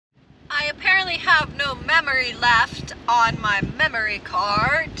I apparently have no memory left on my memory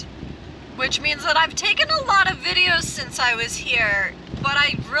card, which means that I've taken a lot of videos since I was here, but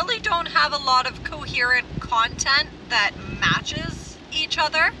I really don't have a lot of coherent content that matches each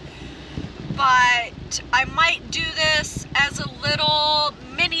other. But I might do this as a little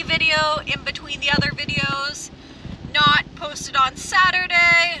mini video in between the other videos, not posted on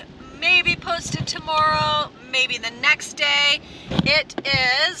Saturday, maybe posted tomorrow, maybe the next day. It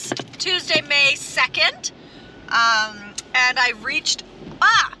is Tuesday, May 2nd, and I reached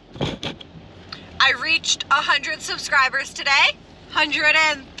 100 subscribers today,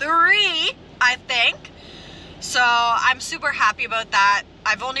 103, I think. So I'm super happy about that.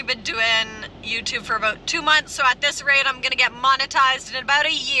 I've only been doing YouTube for about 2 months, so at this rate I'm gonna get monetized in about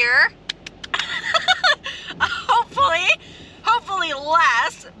a year. hopefully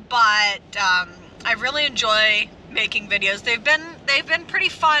less, but I really enjoy making videos. They've been pretty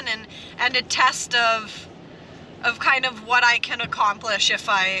fun and a test of kind of what I can accomplish if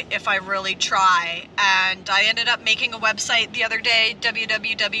I really try. And I ended up making a website the other day,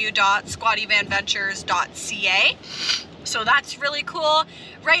 www.squattyvanventures.ca. So that's really cool.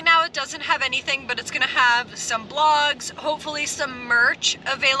 Right now it doesn't have anything, but it's gonna have some blogs, hopefully some merch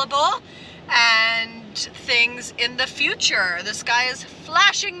available, and things in the future. This guy is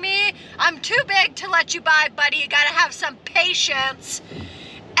flashing me. I'm too big to let you by, buddy. You gotta have some patience.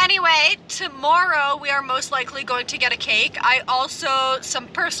 Anyway, tomorrow we are most likely going to get a cake. Some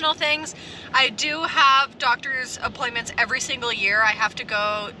personal things. I do have doctor's appointments every single year. I have to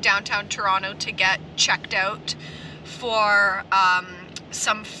go downtown Toronto to get checked out for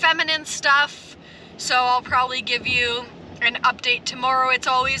some feminine stuff. So I'll probably give you an update tomorrow. It's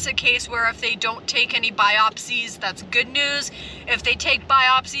always a case where if they don't take any biopsies, that's good news. If they take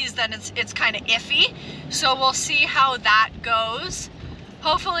biopsies, then it's kind of iffy. So we'll see how that goes.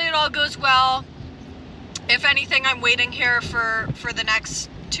 Hopefully it all goes well. If anything, I'm waiting here for the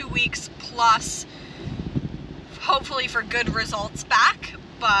next 2 weeks plus, hopefully for good results back.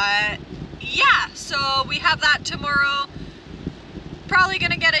 But yeah, so we have that tomorrow. Probably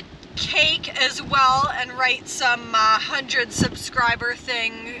gonna get a cake as well and write some 100 subscriber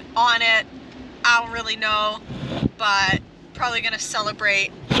thing on it. I don't really know, but probably gonna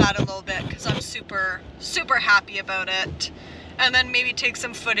celebrate that a little bit because I'm super happy about it. And then maybe take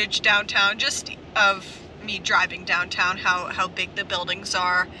some footage downtown, just of me driving downtown, how big the buildings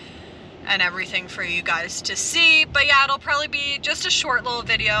are and everything for you guys to see. But yeah, it'll probably be just a short little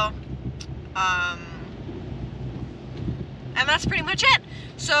video. And that's pretty much it.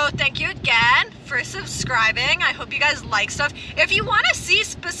 So thank you again for subscribing. I hope you guys like stuff. If you want to see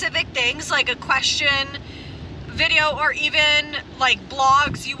specific things like a question video or even like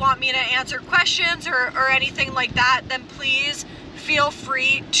blogs, you want me to answer questions or anything like that, then please feel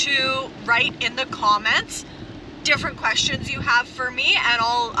free to write in the comments different questions you have for me, and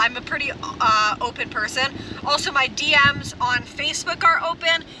I'm a pretty open person. Also, my DMs on Facebook are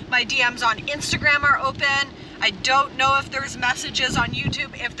open, my DMs on Instagram are open. I don't know if there's messages on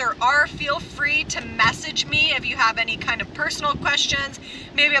YouTube. If there are, feel free to message me if you have any kind of personal questions,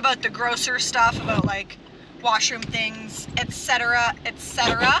 maybe about the grosser stuff, about like washroom things, etc.,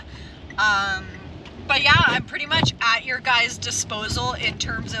 etc. But yeah, I'm pretty much at your guys' disposal in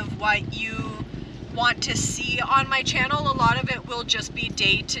terms of what you want to see on my channel. A lot of it will just be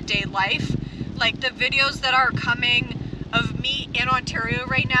day-to-day life. Like the videos that are coming of me in Ontario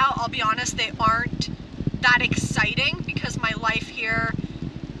right now, I'll be honest, they aren't that exciting because my life here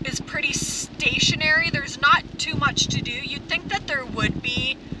is pretty stationary. There's not too much to do. You'd think that there would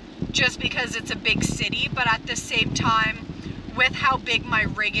be just because it's a big city, but at the same time, with how big my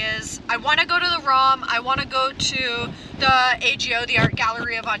rig is, I want to go to the ROM, I want to go to the AGO, the Art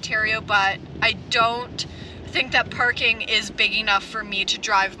Gallery of Ontario, but I don't think that parking is big enough for me to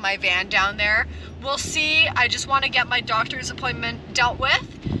drive my van down there. We'll see. I just want to get my doctor's appointment dealt with,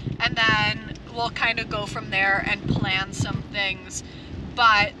 and then we'll kind of go from there and plan some things.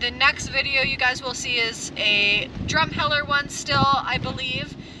 But the next video you guys will see is a Drumheller one still, I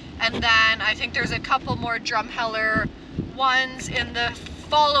believe. And then I think there's a couple more Drumheller ones in the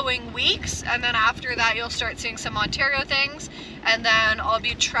following weeks. And then after that, you'll start seeing some Ontario things. And then I'll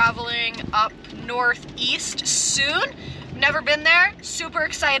be traveling up northeast soon. Never been there. Super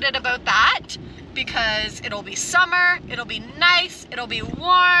excited about that because it'll be summer, it'll be nice, it'll be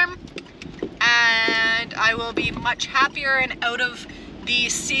warm, and I will be much happier and out of the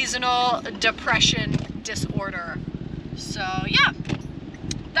seasonal depression disorder. So yeah,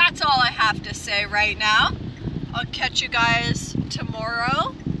 that's all I have to say right now. I'll catch you guys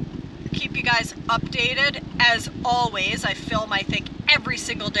tomorrow. Keep you guys updated as always. I film, I think, every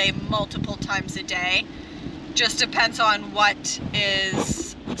single day, multiple times a day. Just depends on what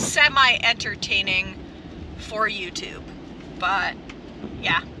is semi-entertaining for YouTube. But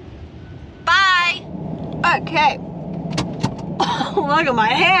yeah. Bye! Okay. Look at my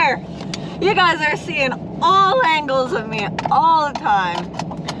hair. You guys are seeing all angles of me all the time.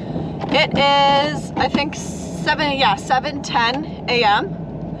 It is, I think, 7:10 a.m.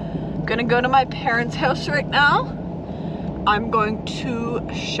 Gonna go to my parents' house right now. I'm going to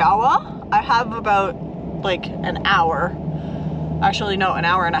shower. I have about like an hour. Actually, no, an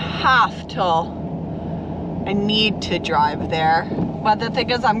hour and a half till I need to drive there. But the thing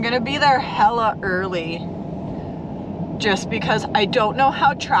is, I'm gonna be there hella early just because I don't know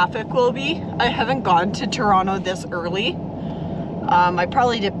how traffic will be. I haven't gone to Toronto this early. I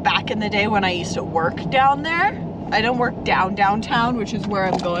probably did back in the day when I used to work down there. I don't work downtown, which is where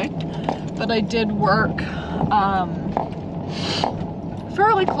I'm going, but I did work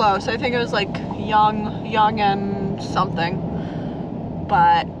fairly close. I think it was like young and something.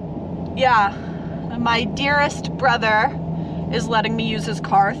 But yeah, my dearest brother is letting me use his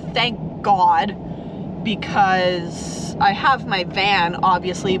car, thank God, because I have my van,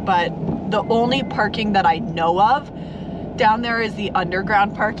 obviously, but the only parking that I know of down there is the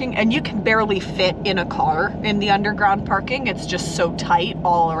underground parking, and you can barely fit in a car in the underground parking. It's just so tight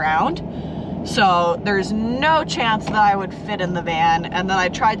all around. So there's no chance that I would fit in the van. And then I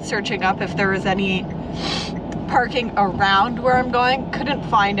tried searching up if there was any parking around where I'm going. Couldn't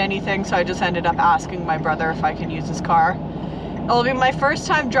find anything, so I just ended up asking my brother if I can use his car. It'll be my first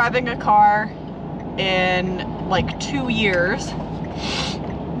time driving a car in like 2 years.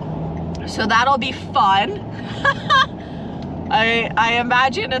 So that'll be fun. I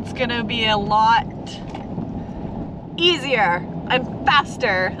imagine it's gonna be a lot easier and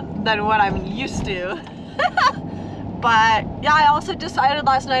faster than what I'm used to. But yeah, I also decided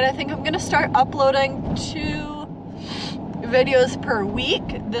last night, I think I'm gonna start uploading 2 videos per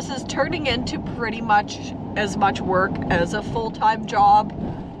week. This is turning into pretty much as much work as a full-time job,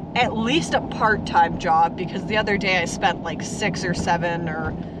 at least a part-time job, because the other day I spent like 6 or 7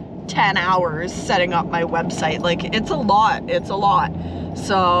 or 10 hours setting up my website. Like, it's a lot.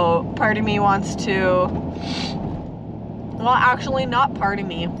 So part of me wants to, well, actually not part of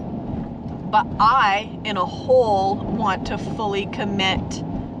me, but I in a whole want to fully commit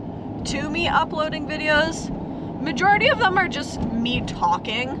to me uploading videos. Majority of them are just me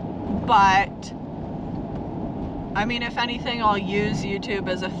talking, but I mean, if anything, I'll use YouTube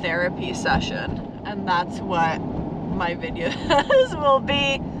as a therapy session, and that's what my videos will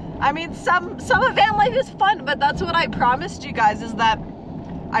be. I mean, some of van life is fun, but that's what I promised you guys, is that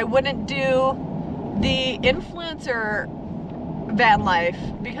I wouldn't do the influencer van life,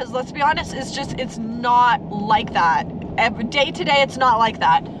 because let's be honest, it's not like that. Day to day, it's not like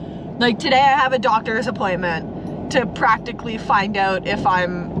that. Like today I have a doctor's appointment to practically find out if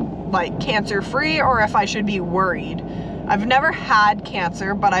I'm like cancer free or if I should be worried. I've never had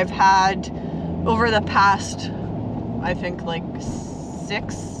cancer, but I've had over the past, I think like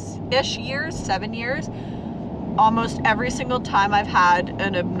 6-ish years, 7 years, almost every single time I've had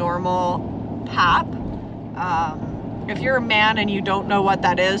an abnormal pap. If you're a man and you don't know what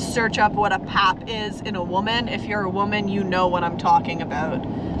that is, search up what a pap is in a woman. If you're a woman, you know what I'm talking about.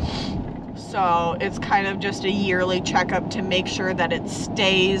 So it's kind of just a yearly checkup to make sure that it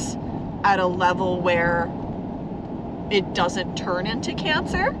stays at a level where it doesn't turn into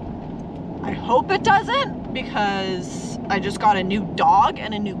cancer. I hope it doesn't, because I just got a new dog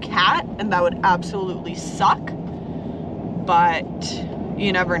and a new cat, and that would absolutely suck. But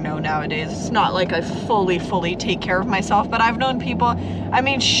you never know nowadays. It's not like I fully take care of myself, but I've known people, I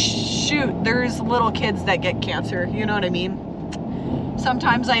mean, shoot, there's little kids that get cancer, you know what I mean?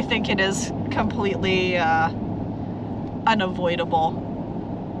 Sometimes I think it is completely unavoidable.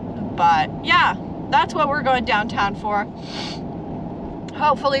 But yeah, that's what we're going downtown for.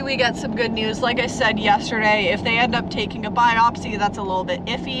 Hopefully we get some good news. Like I said yesterday, if they end up taking a biopsy, that's a little bit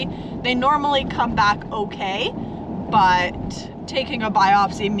iffy. They normally come back okay, but taking a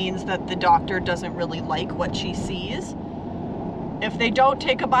biopsy means that the doctor doesn't really like what she sees. If they don't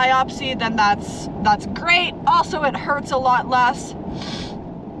take a biopsy, then that's great. Also, it hurts a lot less.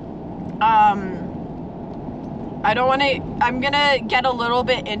 I'm gonna get a little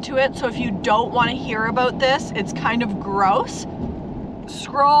bit into it, so if you don't want to hear about this, it's kind of gross,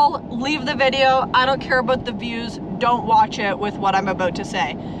 scroll, leave the video. I don't care about the views. Don't watch it with what I'm about to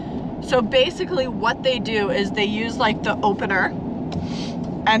say. So basically what they do is they use like the opener,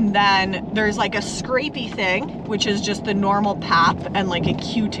 and then there's like a scrapey thing, which is just the normal pap, and like a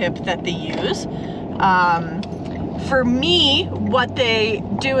Q-tip that they use. For me, what they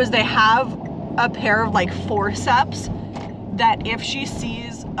do is they have a pair of like forceps that if she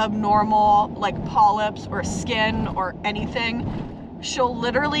sees abnormal like polyps or skin or anything, she'll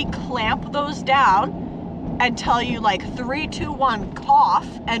literally clamp those down and tell you like 3, 2, 1, cough.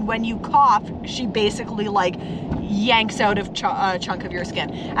 And when you cough, she basically like yanks out a chunk of your skin.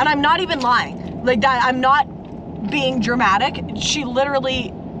 And I'm not even lying. Like that, I'm not being dramatic. She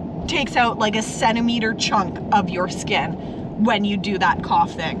literally takes out like a centimeter chunk of your skin when you do that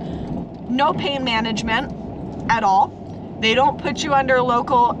cough thing. No pain management at all. They don't put you under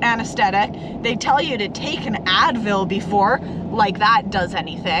local anesthetic. They tell you to take an Advil before, like that does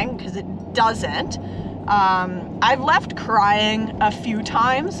anything, because it doesn't. I've left crying a few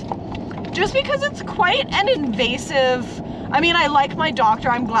times just because it's quite an invasive, I mean, I like my doctor.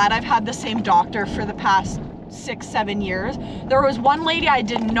 I'm glad I've had the same doctor for the past 6, 7 years. There was one lady I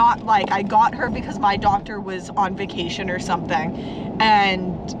did not like. I got her because my doctor was on vacation or something,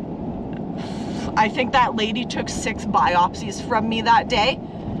 and I think that lady took 6 biopsies from me that day,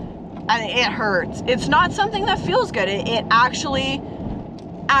 and it hurts. It's not something that feels good. It actually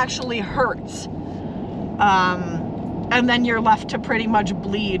hurts. And then you're left to pretty much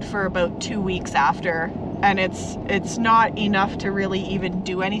bleed for about 2 weeks after, and it's not enough to really even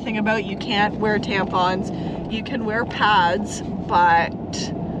do anything about. You can't wear tampons. You can wear pads,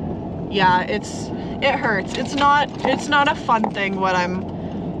 but yeah, it hurts. It's not a fun thing what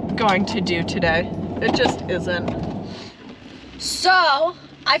I'm going to do today. It just isn't. So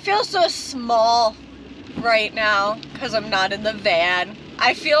I feel so small right now because I'm not in the van.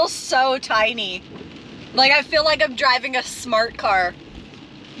 I feel so tiny. Like I feel like I'm driving a smart car,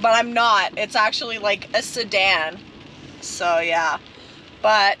 but I'm not. It's actually like a sedan. So yeah.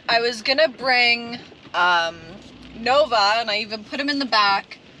 But I was gonna bring Nova, and I even put him in the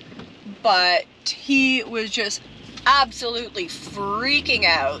back, but he was just absolutely freaking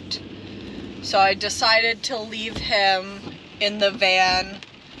out. So I decided to leave him in the van.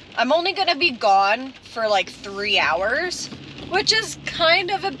 I'm only gonna be gone for like 3 hours, which is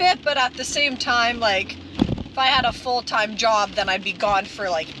kind of a bit, but at the same time, like if I had a full-time job, then I'd be gone for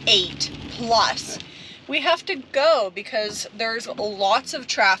like 8 plus. We have to go because there's lots of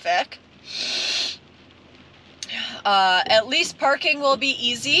traffic. At least parking will be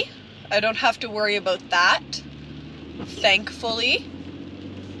easy. I don't have to worry about that, thankfully.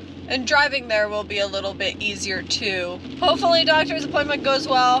 And driving there will be a little bit easier too. Hopefully doctor's appointment goes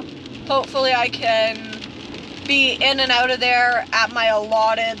well. Hopefully I can be in and out of there at my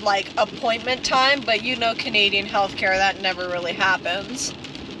allotted like appointment time, but you know Canadian healthcare, that never really happens.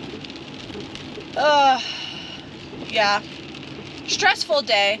 Yeah. Stressful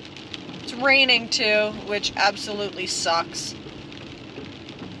day. It's raining too, which absolutely sucks.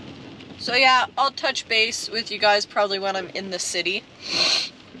 So yeah, I'll touch base with you guys probably when I'm in the city.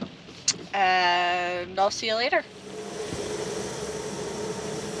 And I'll see you later.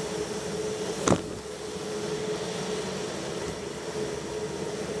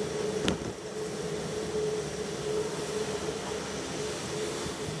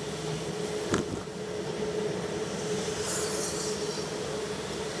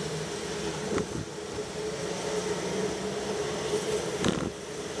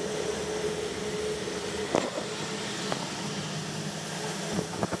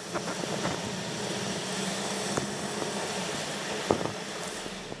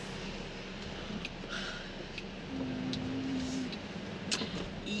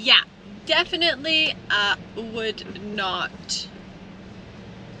 Yeah, definitely would not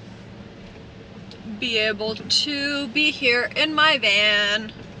be able to be here in my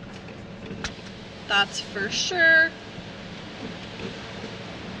van. That's for sure.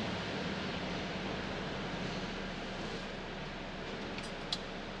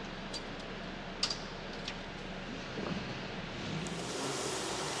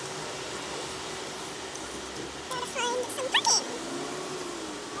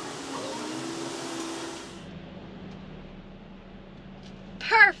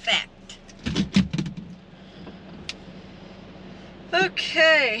 Perfect.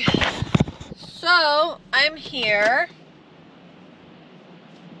 Okay, so I'm here.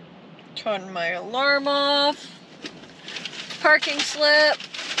 Turn my alarm off. Parking slip,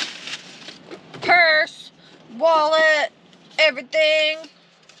 purse, wallet, everything.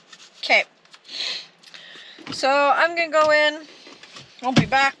 Okay, so I'm gonna go in. I'll be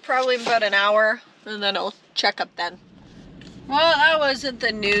back probably in about an hour, and then I'll check up then. Well, that wasn't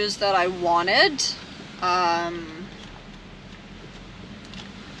the news that I wanted.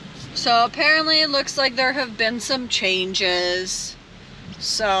 So apparently it looks like there have been some changes.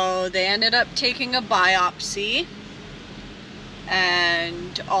 So they ended up taking a biopsy.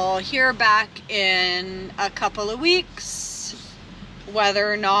 and I'll hear back in a couple of weeks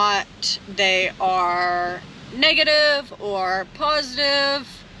whether or not they are negative or positive.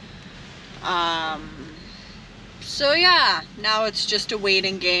 So yeah, now it's just a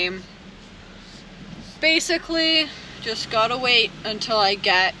waiting game. Basically, just gotta wait until I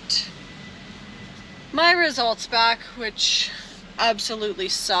get my results back, which absolutely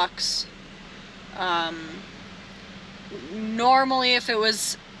sucks. Normally, if it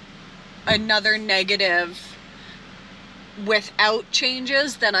was another negative without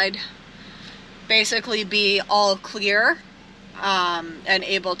changes, then I'd basically be all clear and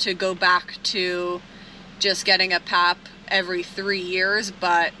able to go back to just getting a PAP every 3 years.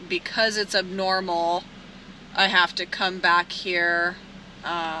 But because it's abnormal, I have to come back here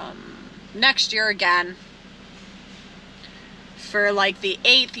next year again for like the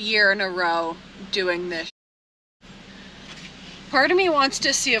 8th year in a row doing this. Part of me wants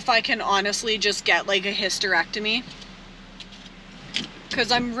to see if I can honestly just get like a hysterectomy,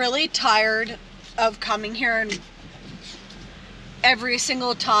 because I'm really tired of coming here and every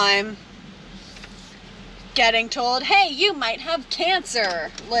single time getting told, hey, you might have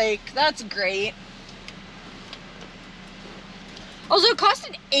cancer. Like, that's great. Also, it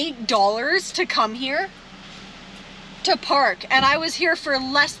costed $8 to come here to park, and I was here for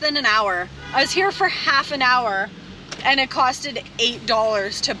less than an hour. I was here for half an hour, and it costed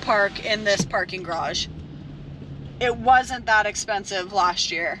 $8 to park in this parking garage. It wasn't that expensive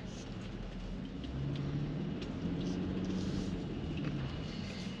last year.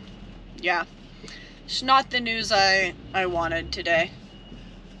 Yeah, it's not the news I wanted today.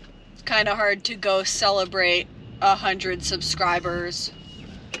 It's kind of hard to go celebrate 100 subscribers.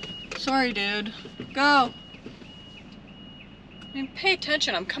 Sorry, dude. Go. I mean, pay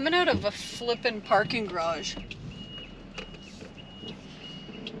attention. I'm coming out of a flippin' parking garage.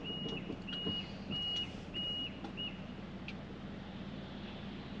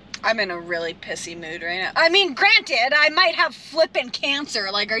 I'm in a really pissy mood right now. I mean, granted, I might have flippin' cancer.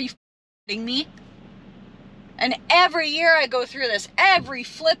 Like, are you kidding me? And every year I go through this. Every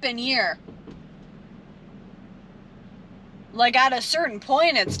flippin' year. Like, at a certain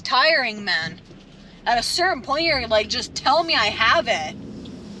point, it's tiring, man. At a certain point, you're like, just tell me I have it.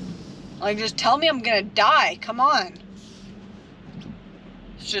 Like, just tell me I'm gonna die. Come on.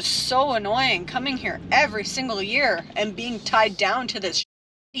 It's just so annoying coming here every single year and being tied down to this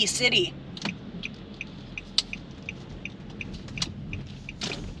shitty city.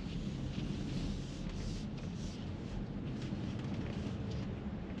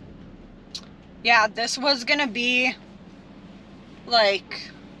 Yeah, this was gonna be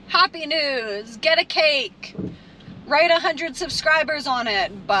like, happy news, get a cake, write 100 subscribers on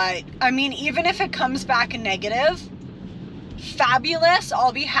it. But I mean, even if it comes back negative, fabulous,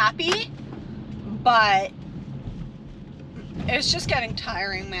 I'll be happy. But it's just getting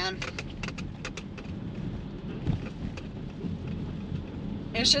tiring, man.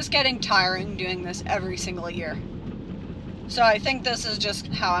 It's just getting tiring doing this every single year. So I think this is just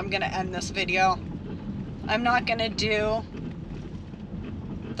how I'm gonna end this video. I'm not gonna do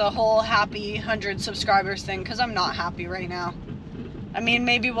the whole happy 100 subscribers thing, because I'm not happy right now. I mean,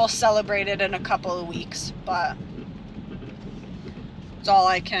 maybe we'll celebrate it in a couple of weeks, but it's all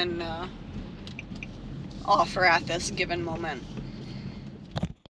I can offer at this given moment.